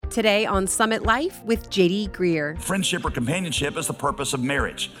Today on Summit Life with JD Greer. Friendship or companionship is the purpose of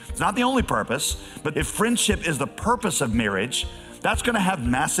marriage. It's not the only purpose, but if friendship is the purpose of marriage, that's going to have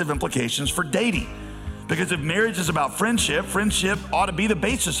massive implications for dating. Because if marriage is about friendship, friendship ought to be the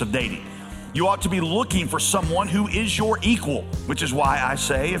basis of dating. You ought to be looking for someone who is your equal, which is why I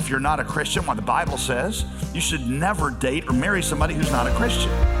say if you're not a Christian, what the Bible says, you should never date or marry somebody who's not a Christian.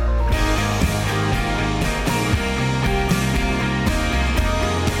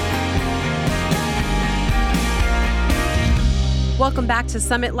 Welcome back to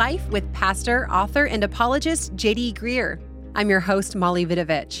Summit Life with pastor, author, and apologist JD Greer. I'm your host, Molly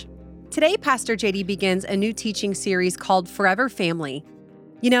Vidovich. Today, Pastor JD begins a new teaching series called Forever Family.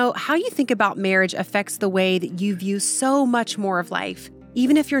 You know, how you think about marriage affects the way that you view so much more of life,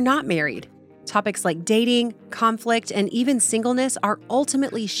 even if you're not married. Topics like dating, conflict, and even singleness are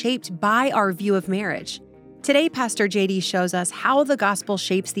ultimately shaped by our view of marriage. Today, Pastor JD shows us how the gospel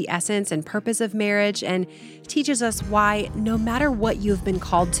shapes the essence and purpose of marriage and teaches us why, no matter what you've been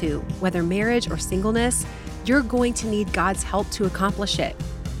called to, whether marriage or singleness, you're going to need God's help to accomplish it.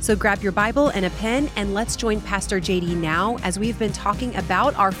 So grab your Bible and a pen and let's join Pastor JD now as we've been talking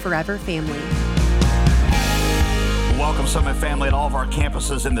about our forever family. Welcome, Summit family, at all of our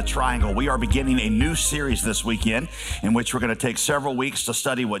campuses in the Triangle. We are beginning a new series this weekend in which we're going to take several weeks to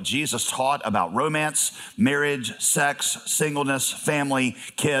study what Jesus taught about romance, marriage, sex, singleness, family,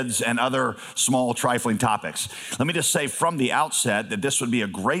 kids, and other small, trifling topics. Let me just say from the outset that this would be a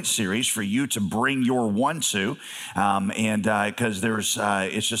great series for you to bring your one to, because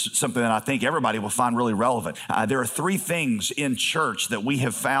it's just something that I think everybody will find really relevant. There are three things in church that we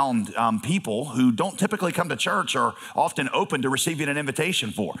have found people who don't typically come to church are often open to receiving an invitation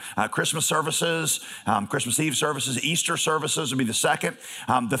for. Christmas services, Christmas Eve services, Easter services would be the second.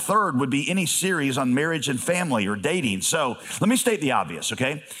 The third would be any series on marriage and family or dating. So let me state the obvious,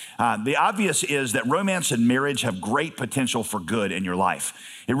 okay? The obvious is that romance and marriage have great potential for good in your life.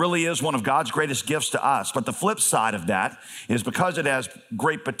 It really is one of God's greatest gifts to us. But the flip side of that is because it has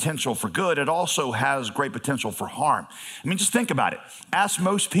great potential for good, it also has great potential for harm. I mean, just think about it. Ask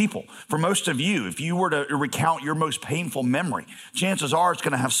most people. For most of you, if you were to recount your most painful memory, chances are it's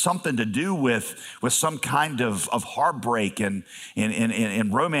going to have something to do with some kind of heartbreak in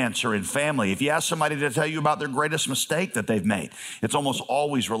romance or in family. If you ask somebody to tell you about their greatest mistake that they've made, it's almost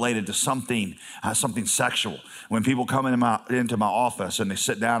always related to something sexual. When people come into my office and they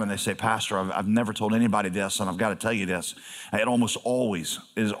sit down and they say, Pastor, I've never told anybody this, and I've got to tell you this, it almost always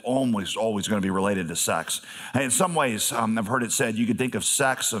going to be related to sex. And in some ways, I've heard it said you could think of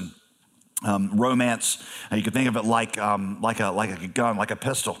sex and romance. You could think of it like a gun, like a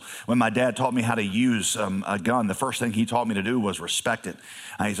pistol. When my dad taught me how to use a gun, the first thing he taught me to do was respect it.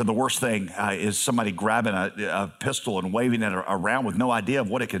 He said the worst thing is somebody grabbing a pistol and waving it around with no idea of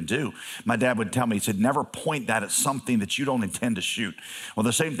what it can do. My dad would tell me, he said, never point that at something that you don't intend to shoot. Well,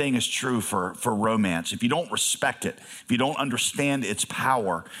 the same thing is true for romance. If you don't respect it, if you don't understand its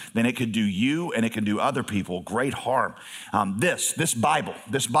power, then it could do you and it can do other people great harm. This Bible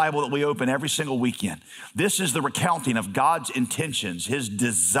that we open every single weekend, this is the recounting of God's intentions, his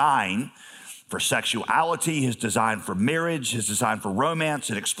design for sexuality, his design for marriage, his design for romance.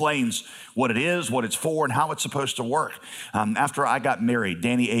 It explains what it is, what it's for, and how it's supposed to work. After I got married,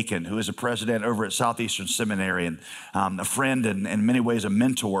 Danny Aiken, who is a president over at Southeastern Seminary and a friend and in many ways a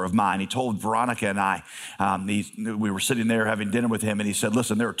mentor of mine, he told Veronica and I, we were sitting there having dinner with him, and he said,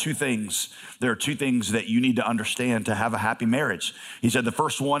 listen, there are two things that you need to understand to have a happy marriage. He said the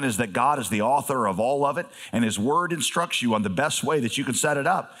first one is that God is the author of all of it, and his word instructs you on the best way that you can set it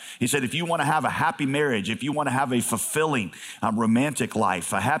up. He said if you want to have a happy marriage, if you want to have a fulfilling romantic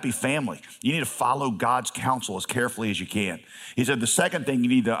life, a happy family, you need to follow God's counsel as carefully as you can. He said the second thing you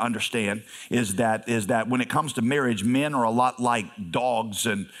need to understand is that when it comes to marriage, men are a lot like dogs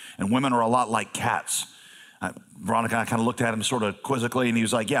and women are a lot like cats. Veronica and I kind of looked at him sort of quizzically, and he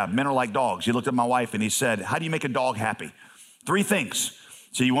was like, yeah, men are like dogs. He looked at my wife and he said, how do you make a dog happy? Three things.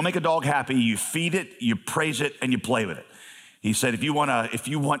 So you want to make a dog happy, you feed it, you praise it, and you play with it. He said, if you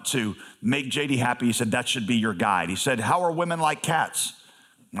want to make JD happy, he said, that should be your guide. He said, how are women like cats?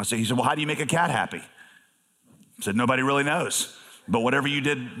 He said, well, how do you make a cat happy? I said, nobody really knows. But whatever you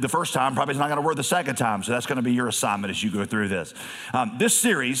did the first time probably is not going to work the second time. So that's going to be your assignment as you go through this. This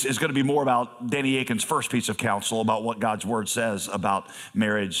series is going to be more about Danny Aiken's first piece of counsel about what God's word says about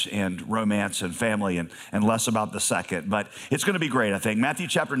marriage and romance and family and less about the second. But it's going to be great, I think. Matthew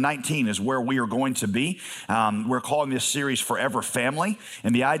chapter 19 is where we are going to be. We're calling this series Forever Family.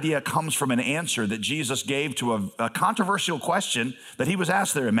 And the idea comes from an answer that Jesus gave to a controversial question that he was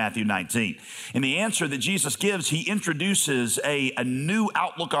asked there in Matthew 19. In the answer that Jesus gives, he introduces a a new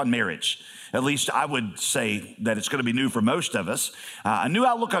outlook on marriage. At least I would say that it's going to be new for most of us. A new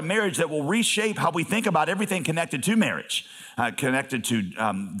outlook on marriage that will reshape how we think about everything connected to marriage. Connected to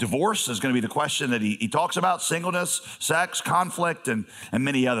divorce is going to be the question that he talks about, singleness, sex, conflict, and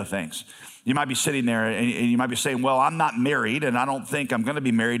many other things. You might be sitting there and you might be saying, well, I'm not married and I don't think I'm going to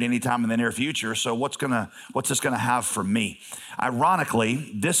be married anytime in the near future. So what's this going to have for me?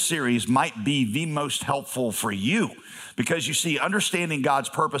 Ironically, this series might be the most helpful for you because you see, understanding God's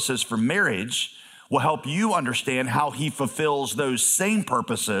purposes for marriage will help you understand how he fulfills those same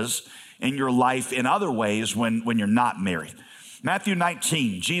purposes in your life in other ways when you're not married. Matthew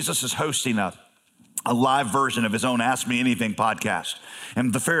 19, Jesus is hosting a live version of his own Ask Me Anything podcast.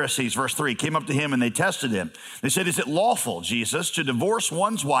 And the Pharisees, verse 3, came up to him and they tested him. They said, is it lawful, Jesus, to divorce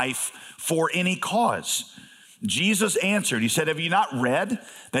one's wife for any cause? Jesus answered, he said, have you not read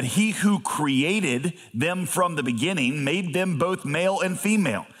that he who created them from the beginning made them both male and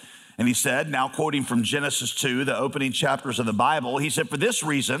female? And he said, now quoting from Genesis 2, the opening chapters of the Bible, he said, for this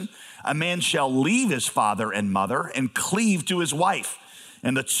reason, a man shall leave his father and mother and cleave to his wife.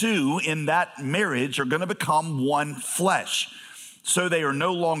 And the two in that marriage are going to become one flesh. So they are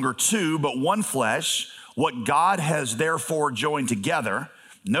no longer two, but one flesh. What God has therefore joined together,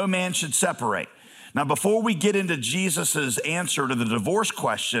 no man should separate. Now, before we get into Jesus's answer to the divorce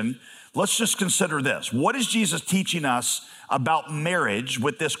question, let's just consider this. What is Jesus teaching us about marriage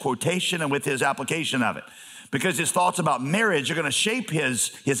with this quotation and with his application of it? Because his thoughts about marriage are going to shape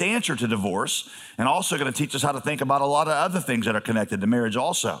his answer to divorce and also going to teach us how to think about a lot of other things that are connected to marriage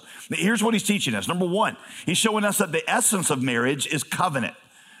also. Here's what he's teaching us. Number one, he's showing us that the essence of marriage is covenant.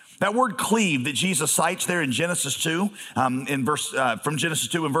 That word cleave that Jesus cites there in Genesis 2, from Genesis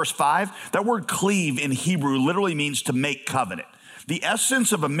 2 in verse 5, that word cleave in Hebrew literally means to make covenant. The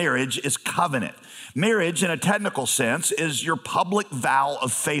essence of a marriage is covenant. Marriage, in a technical sense, is your public vow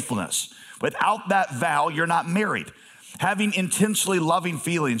of faithfulness. Without that vow, you're not married. Having intensely loving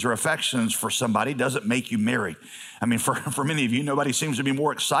feelings or affections for somebody doesn't make you married. I mean, for many of you, nobody seems to be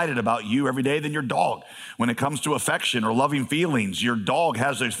more excited about you every day than your dog. When it comes to affection or loving feelings, your dog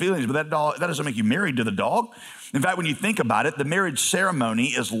has those feelings, but that doesn't make you married to the dog. In fact, when you think about it, the marriage ceremony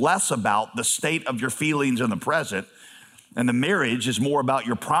is less about the state of your feelings in the present, and the marriage is more about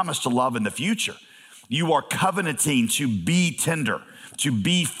your promise to love in the future. You are covenanting to be tender, to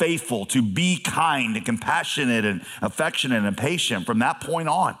be faithful, to be kind and compassionate and affectionate and patient from that point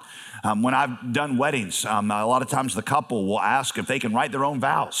on. When I've done weddings, a lot of times the couple will ask if they can write their own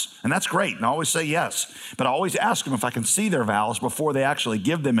vows. And that's great. And I always say yes. But I always ask them if I can see their vows before they actually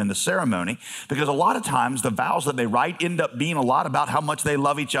give them in the ceremony. Because a lot of times the vows that they write end up being a lot about how much they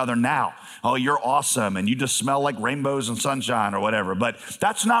love each other now. Oh, you're awesome. And you just smell like rainbows and sunshine or whatever. But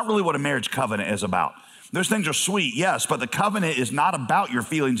that's not really what a marriage covenant is about. Those things are sweet, yes, but the covenant is not about your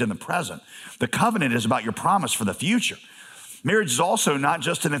feelings in the present. The covenant is about your promise for the future. Marriage is also not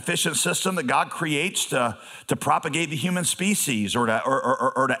just an efficient system that God creates to propagate the human species or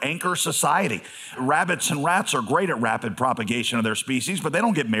to anchor society. Rabbits and rats are great at rapid propagation of their species, but they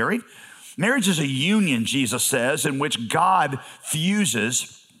don't get married. Marriage is a union, Jesus says, in which God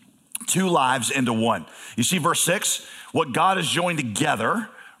fuses two lives into one. You see verse 6, what God has joined together,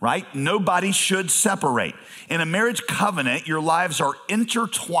 right? Nobody should separate. In a marriage covenant, your lives are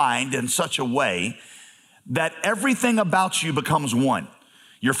intertwined in such a way that everything about you becomes one.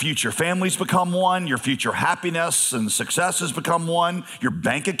 Your future families become one. Your future happiness and successes become one. Your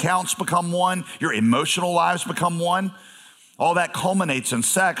bank accounts become one. Your emotional lives become one. All that culminates in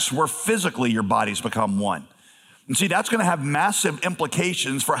sex where physically your bodies become one. And see, that's going to have massive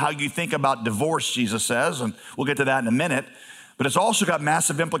implications for how you think about divorce, Jesus says, and we'll get to that in a minute. But it's also got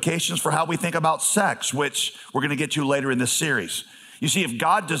massive implications for how we think about sex, which we're going to get to later in this series. You see, if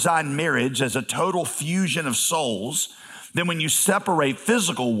God designed marriage as a total fusion of souls, then when you separate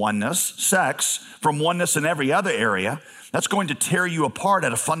physical oneness, sex, from oneness in every other area, that's going to tear you apart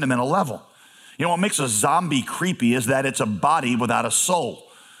at a fundamental level. You know, what makes a zombie creepy is that it's a body without a soul.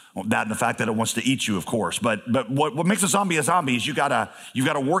 Well, that and the fact that it wants to eat you, of course. But what makes a zombie is you've got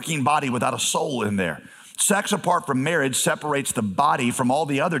a working body without a soul in there. Sex apart from marriage separates the body from all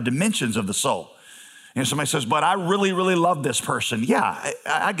the other dimensions of the soul. And somebody says, but I really, really love this person. Yeah,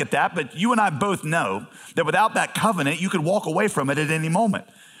 I get that. But you and I both know that without that covenant, you could walk away from it at any moment.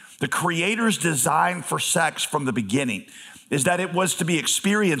 The Creator's design for sex from the beginning is that it was to be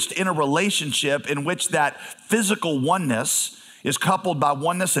experienced in a relationship in which that physical oneness is coupled by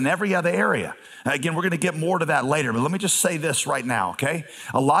oneness in every other area. Again, we're going to get more to that later, but let me just say this right now, okay?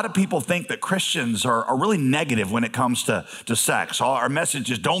 A lot of people think that Christians are really negative when it comes to sex. Our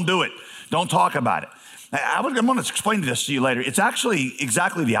message is don't do it. Don't talk about it. I'm going to explain this to you later. It's actually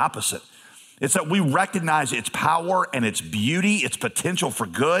exactly the opposite. It's that we recognize its power and its beauty, its potential for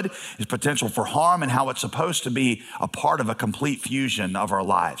good, its potential for harm, and how it's supposed to be a part of a complete fusion of our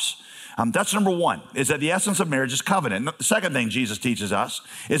lives. That's number one, is that the essence of marriage is covenant. The second thing Jesus teaches us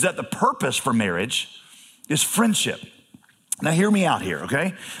is that the purpose for marriage is friendship. Now, hear me out here,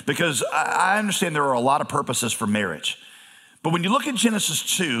 okay? Because I understand there are a lot of purposes for marriage. But when you look at Genesis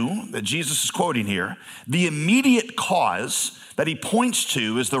 2, that Jesus is quoting here, the immediate cause that he points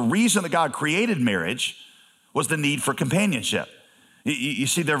to is the reason that God created marriage was the need for companionship. You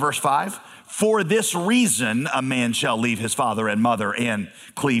see there, verse 5? For this reason, a man shall leave his father and mother and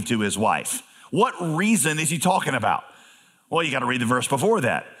cleave to his wife. What reason is he talking about? Well, you got to read the verse before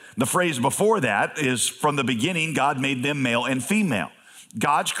that. The phrase before that is, from the beginning, God made them male and female.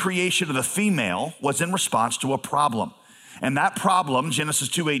 God's creation of the female was in response to a problem. And that problem, Genesis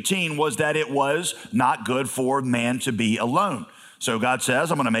 2:18, was that it was not good for man to be alone. So God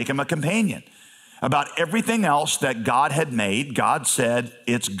says, I'm going to make him a companion. About everything else that God had made, God said,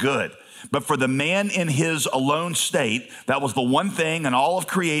 it's good. But for the man in his alone state, that was the one thing in all of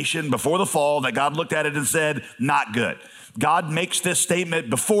creation before the fall that God looked at it and said, not good. God makes this statement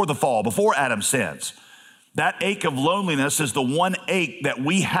before the fall, before Adam sins. That ache of loneliness is the one ache that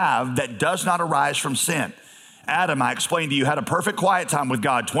we have that does not arise from sin. Adam, I explained to you, had a perfect quiet time with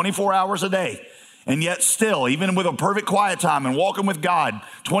God 24 hours a day. And yet still, even with a perfect quiet time and walking with God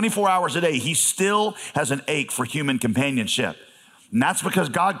 24 hours a day, he still has an ache for human companionship. And that's because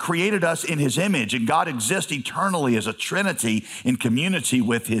God created us in his image, and God exists eternally as a trinity in community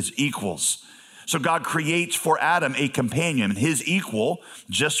with his equals. So God creates for Adam a companion, his equal,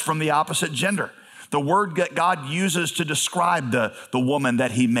 just from the opposite gender. The word that God uses to describe the woman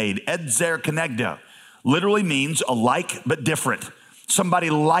that he made, edzer kenegdo, literally means alike but different. Somebody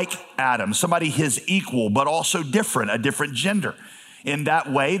like Adam, somebody his equal, but also different, a different gender. In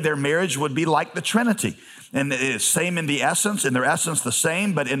that way, their marriage would be like the Trinity. And it's same in the essence, in their essence the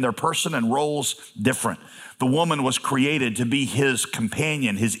same, but in their person and roles different. The woman was created to be his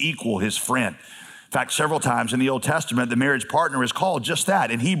companion, his equal, his friend. In fact, several times in the Old Testament, the marriage partner is called just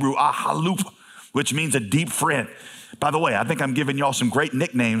that. In Hebrew, ahalup, which means a deep friend. By the way, I think I'm giving y'all some great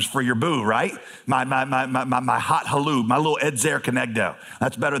nicknames for your boo, right? My hot halub, my little edzer kenegdo.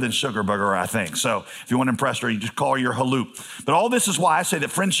 That's better than sugar booger, I think. So if you want to impress her, you just call her your halub. But all this is why I say that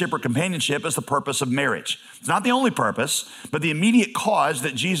friendship or companionship is the purpose of marriage. It's not the only purpose, but the immediate cause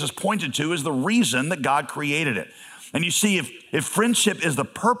that Jesus pointed to is the reason that God created it. And you see, if friendship is the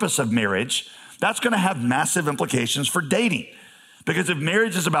purpose of marriage, that's going to have massive implications for dating. Because if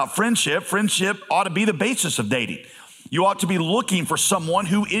marriage is about friendship, friendship ought to be the basis of dating. You ought to be looking for someone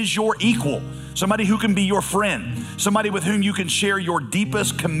who is your equal, somebody who can be your friend, somebody with whom you can share your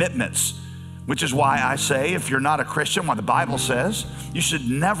deepest commitments, which is why I say, if you're not a Christian, why the Bible says, you should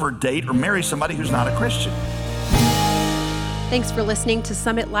never date or marry somebody who's not a Christian. Thanks for listening to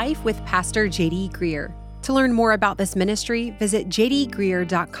Summit Life with Pastor J.D. Greer. To learn more about this ministry, visit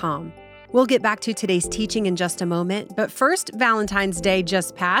jdgreer.com. We'll get back to today's teaching in just a moment, but first, Valentine's Day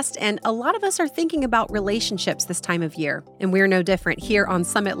just passed, and a lot of us are thinking about relationships this time of year, and we're no different here on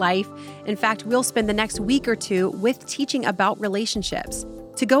Summit Life. In fact, we'll spend the next week or two with teaching about relationships.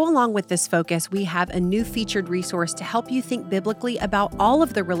 To go along with this focus, we have a new featured resource to help you think biblically about all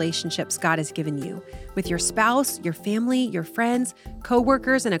of the relationships God has given you, with your spouse, your family, your friends,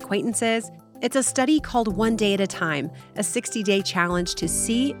 coworkers, and acquaintances. It's a study called One Day at a Time, a 60-day challenge to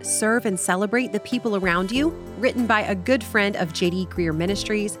see, serve, and celebrate the people around you, written by a good friend of J.D. Greer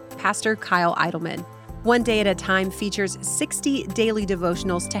Ministries, Pastor Kyle Eidelman. One Day at a Time features 60 daily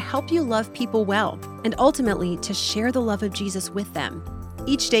devotionals to help you love people well, and ultimately to share the love of Jesus with them.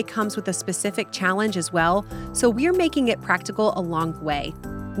 Each day comes with a specific challenge as well, so we're making it practical along the way.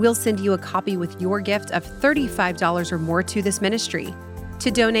 We'll send you a copy with your gift of $35 or more to this ministry. To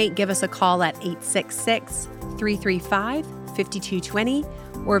donate, give us a call at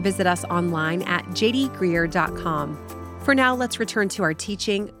 866-335-5220 or visit us online at jdgreer.com. For now, let's return to our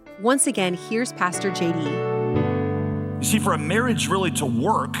teaching. Once again, here's Pastor JD. You see, for a marriage really to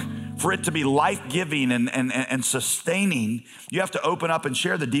work, for it to be life-giving and sustaining, you have to open up and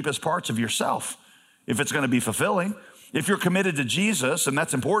share the deepest parts of yourself if it's going to be fulfilling. If you're committed to Jesus and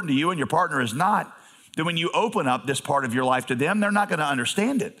that's important to you and your partner is not, then when you open up this part of your life to them, they're not going to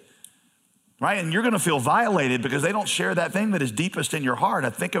understand it, right? And you're going to feel violated because they don't share that thing that is deepest in your heart. I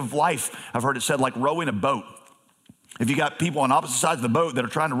think of life, I've heard it said, like rowing a boat. If you got people on opposite sides of the boat that are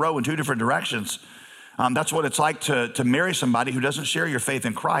trying to row in two different directions, That's what it's like to marry somebody who doesn't share your faith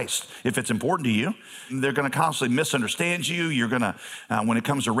in Christ. If it's important to you, they're going to constantly misunderstand you. You're going to, when it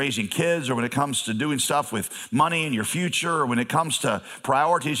comes to raising kids, or when it comes to doing stuff with money in your future, or when it comes to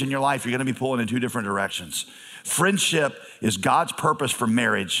priorities in your life, you're going to be pulling in two different directions. Friendship is God's purpose for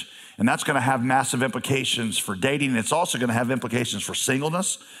marriage, and that's going to have massive implications for dating. It's also going to have implications for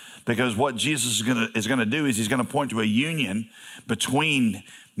singleness, because what Jesus is going to do is he's going to point to a union between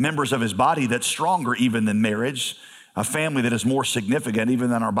members of his body that's stronger even than marriage, a family that is more significant even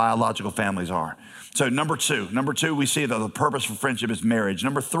than our biological families are. So number two, we see that the purpose for friendship is marriage.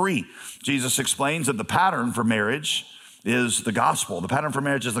 Number three, Jesus explains that the pattern for marriage is the gospel. The pattern for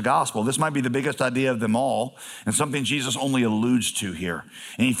marriage is the gospel. This might be the biggest idea of them all, and something Jesus only alludes to here.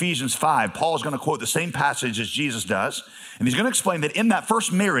 In Ephesians 5, Paul is going to quote the same passage as Jesus does, and he's going to explain that in that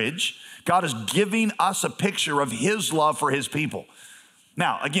first marriage, God is giving us a picture of his love for his people.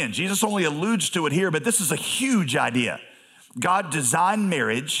 Now, again, Jesus only alludes to it here, but this is a huge idea. God designed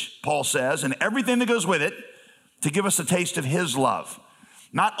marriage, Paul says, and everything that goes with it to give us a taste of his love.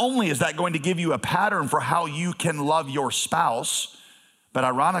 Not only is that going to give you a pattern for how you can love your spouse, but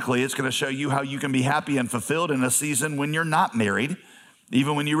ironically, it's going to show you how you can be happy and fulfilled in a season when you're not married,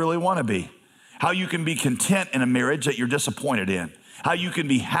 even when you really want to be. How you can be content in a marriage that you're disappointed in. How you can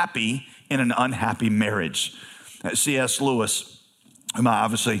be happy in an unhappy marriage. C.S. Lewis, whom I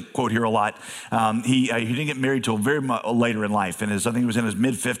obviously quote here a lot, he didn't get married till very much later in life, I think he was in his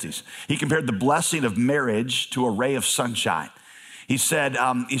mid-50s. He compared the blessing of marriage to a ray of sunshine. He said,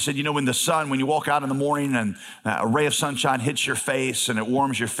 when you walk out in the morning and a ray of sunshine hits your face and it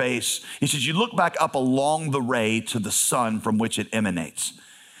warms your face, he says, you look back up along the ray to the sun from which it emanates.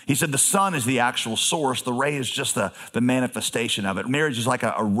 He said the sun is the actual source. The ray is just the manifestation of it. Marriage is like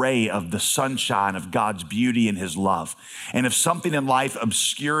a ray of the sunshine of God's beauty and his love. And if something in life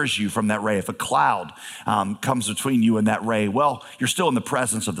obscures you from that ray, if a cloud comes between you and that ray, well, you're still in the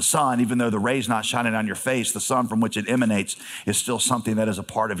presence of the sun. Even though the ray's not shining on your face, the sun from which it emanates is still something that is a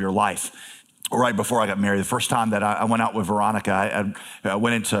part of your life. Right before I got married, the first time that I went out with Veronica, I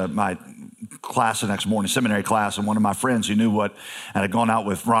went into my class the next morning, seminary class, and one of my friends who knew what I had gone out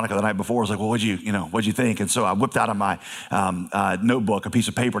with Veronica the night before was like, well, what'd you think? And so I whipped out of my notebook a piece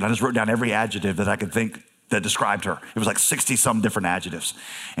of paper, and I just wrote down every adjective that I could think that described her. It was like 60 some different adjectives.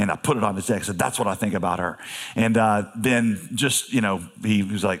 And I put it on the text and said, that's what I think about her. And then just, he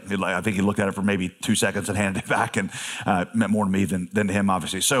was like, I think he looked at it for maybe 2 seconds and handed it back, and meant more to me than to him,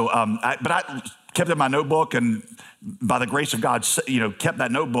 obviously. So, but I kept it in my notebook, and by the grace of God, kept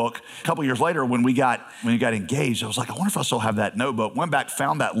that notebook. A couple years later, when we got engaged, I was like, I wonder if I still have that notebook. Went back,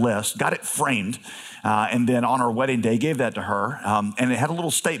 found that list, got it framed, and then on our wedding day, gave that to her. And it had a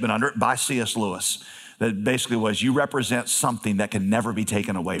little statement under it by C.S. Lewis that basically was, you represent something that can never be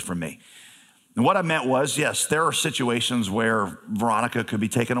taken away from me. And what I meant was, yes, there are situations where Veronica could be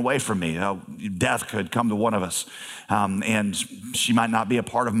taken away from me. Death could come to one of us, and she might not be a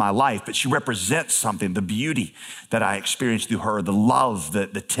part of my life, but she represents something, the beauty that I experienced through her, the love, the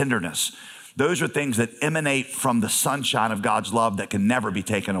tenderness. Those are things that emanate from the sunshine of God's love that can never be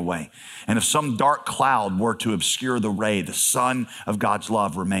taken away. And if some dark cloud were to obscure the ray, the sun of God's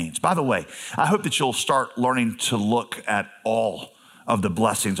love remains. By the way, I hope that you'll start learning to look at all of the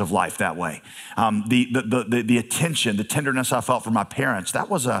blessings of life that way. The attention, the tenderness I felt from my parents, that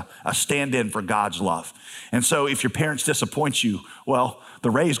was a stand-in for God's love. And so if your parents disappoint you, well, the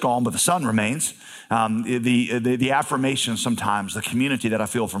ray's gone, but the sun remains. The affirmation sometimes, the community that I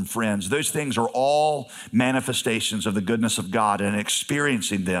feel from friends, those things are all manifestations of the goodness of God, and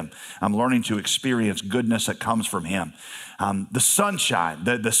experiencing them, I'm learning to experience goodness that comes from him. The sunshine,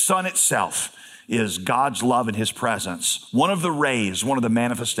 the sun itself, is God's love and his presence. One of the rays, one of the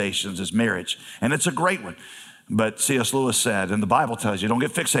manifestations is marriage. And it's a great one. But C.S. Lewis said, and the Bible tells you, don't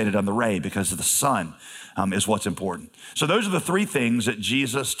get fixated on the ray, because the sun is what's important. So those are the three things that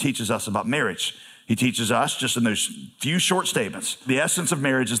Jesus teaches us about marriage. He teaches us, just in those few short statements, the essence of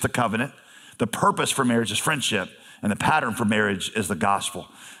marriage is the covenant, the purpose for marriage is friendship, and the pattern for marriage is the gospel.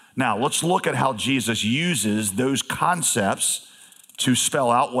 Now, let's look at how Jesus uses those concepts to spell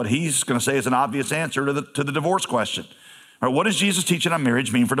out what he's going to say is an obvious answer to the divorce question. All right, what does Jesus teaching on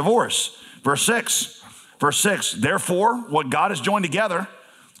marriage mean for divorce? Verse 6, therefore, what God has joined together,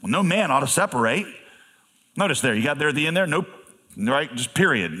 no man ought to separate. Notice there, you got there at the end there, no, right, just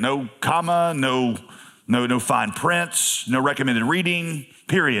period. No comma, no fine prints, no recommended reading,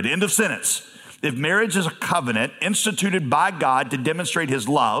 period. End of sentence. If marriage is a covenant instituted by God to demonstrate his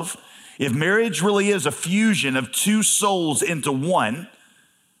love, if marriage really is a fusion of two souls into one,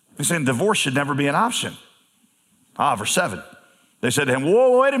 he's saying divorce should never be an option. Verse 7. They said to him,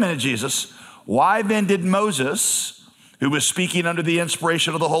 whoa, wait a minute, Jesus. Why then did Moses, who was speaking under the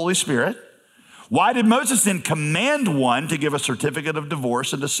inspiration of the Holy Spirit, why did Moses then command one to give a certificate of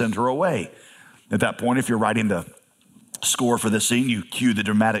divorce and to send her away? At that point, if you're writing the score for this scene, you cue the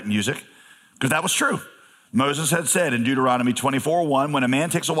dramatic music, because that was true. Moses had said in Deuteronomy 24:1, when a man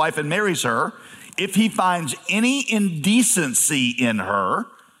takes a wife and marries her, if he finds any indecency in her,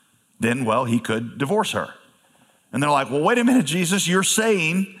 then, well, he could divorce her. And they're like, well, wait a minute, Jesus, you're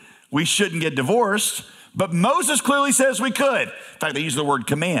saying we shouldn't get divorced, but Moses clearly says we could. In fact, they use the word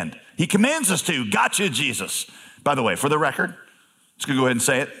command. He commands us to. Gotcha, Jesus. By the way, for the record, just gonna go ahead and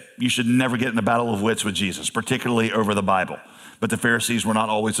say it. You should never get in a battle of wits with Jesus, particularly over the Bible. But the Pharisees were not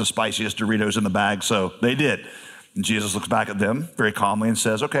always the spiciest Doritos in the bag, so they did. And Jesus looks back at them very calmly and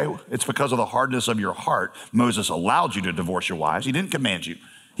says, okay, it's because of the hardness of your heart. Moses allowed you to divorce your wives. He didn't command you.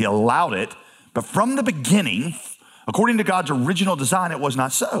 He allowed it. But from the beginning, according to God's original design, it was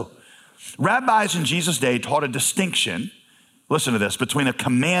not so. Rabbis in Jesus' day taught a distinction, listen to this, between a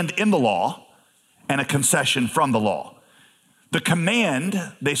command in the law and a concession from the law. The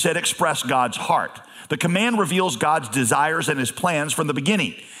command, they said, expressed God's heart. The command reveals God's desires and his plans from the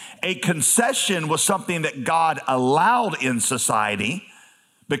beginning. A concession was something that God allowed in society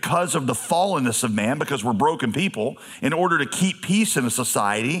because of the fallenness of man, because we're broken people, in order to keep peace in a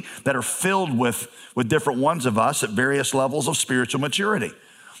society that are filled with different ones of us at various levels of spiritual maturity.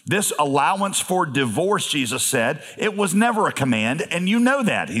 This allowance for divorce, Jesus said, it was never a command, and you know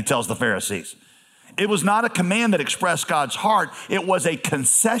that, he tells the Pharisees. It was not a command that expressed God's heart. It was a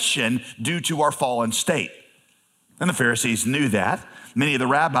concession due to our fallen state. And the Pharisees knew that. Many of the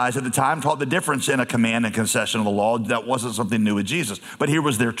rabbis at the time taught the difference in a command and concession of the law. That wasn't something new with Jesus. But here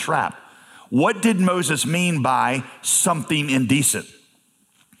was their trap. What did Moses mean by something indecent?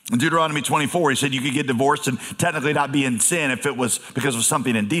 In Deuteronomy 24, he said you could get divorced and technically not be in sin if it was because of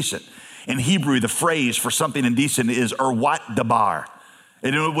something indecent. In Hebrew, the phrase for something indecent is erwat dabar.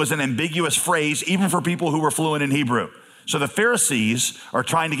 And it was an ambiguous phrase even for people who were fluent in Hebrew. So the Pharisees are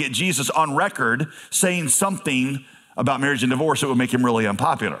trying to get Jesus on record saying something about marriage and divorce that would make him really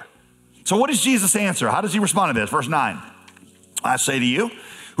unpopular. So what does Jesus answer? How does he respond to this? Verse 9, I say to you,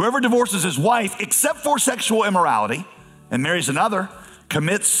 whoever divorces his wife except for sexual immorality and marries another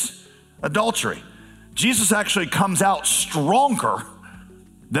commits adultery. Jesus actually comes out stronger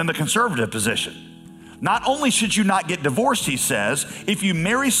than the conservative position. Not only should you not get divorced, he says, if you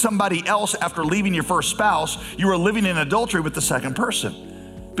marry somebody else after leaving your first spouse, you are living in adultery with the second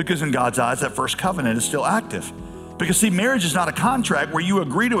person. Because in God's eyes, that first covenant is still active. Because see, marriage is not a contract where you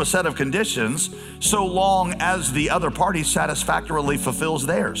agree to a set of conditions so long as the other party satisfactorily fulfills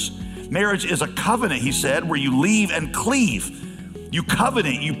theirs. Marriage is a covenant, he said, where you leave and cleave. You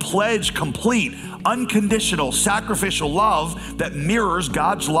covenant, you pledge complete, unconditional, sacrificial love that mirrors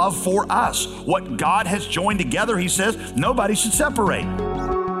God's love for us. What God has joined together, he says, nobody should separate.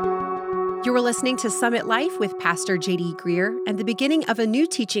 You were listening to Summit Life with Pastor J.D. Greer and the beginning of a new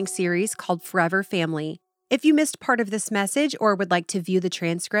teaching series called Forever Family. If you missed part of this message or would like to view the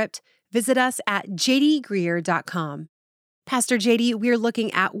transcript, visit us at jdgreer.com. Pastor JD, we're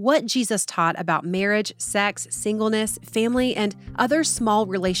looking at what Jesus taught about marriage, sex, singleness, family, and other small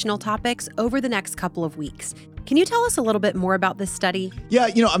relational topics over the next couple of weeks. Can you tell us a little bit more about this study? Yeah,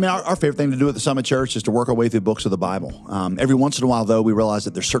 our favorite thing to do at the Summit Church is to work our way through books of the Bible. Every once in a while, though, we realize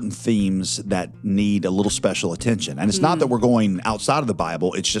that there's certain themes that need a little special attention. And it's not that we're going outside of the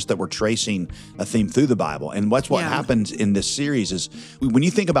Bible. It's just that we're tracing a theme through the Bible. And that's what happens in this series is when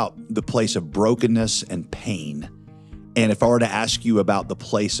you think about the place of brokenness and pain, and if I were to ask you about the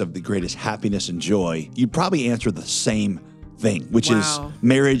place of the greatest happiness and joy, you'd probably answer the same thing, which is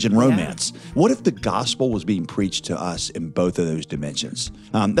marriage and romance. Yeah. What if the gospel was being preached to us in both of those dimensions?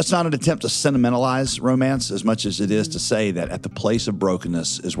 That's not an attempt to sentimentalize romance as much as it is to say that at the place of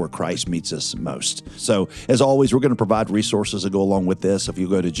brokenness is where Christ meets us most. So as always, we're going to provide resources that go along with this. If you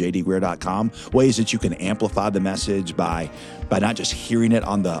go to jdgreer.com, ways that you can amplify the message by not just hearing it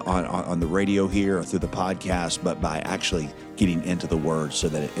on the radio here or through the podcast, but by actually getting into the word so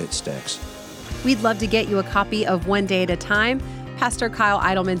that it sticks. We'd love to get you a copy of One Day at a Time, Pastor Kyle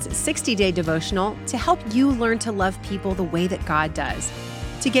Idleman's 60-day devotional to help you learn to love people the way that God does.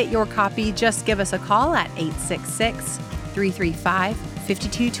 To get your copy, just give us a call at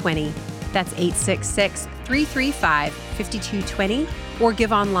 866-335-5220. That's 866-335-5220, or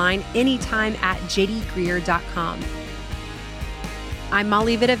give online anytime at jdgreer.com. I'm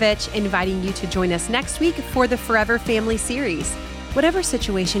Molly Vidovich, inviting you to join us next week for the Forever Family series. Whatever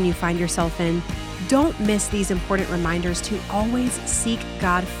situation you find yourself in, don't miss these important reminders to always seek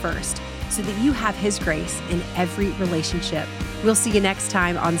God first so that you have His grace in every relationship. We'll see you next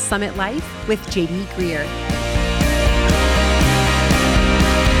time on Summit Life with J.D. Greer.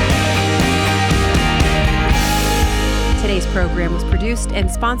 Today's program was produced and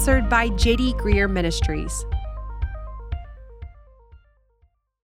sponsored by J.D. Greer Ministries.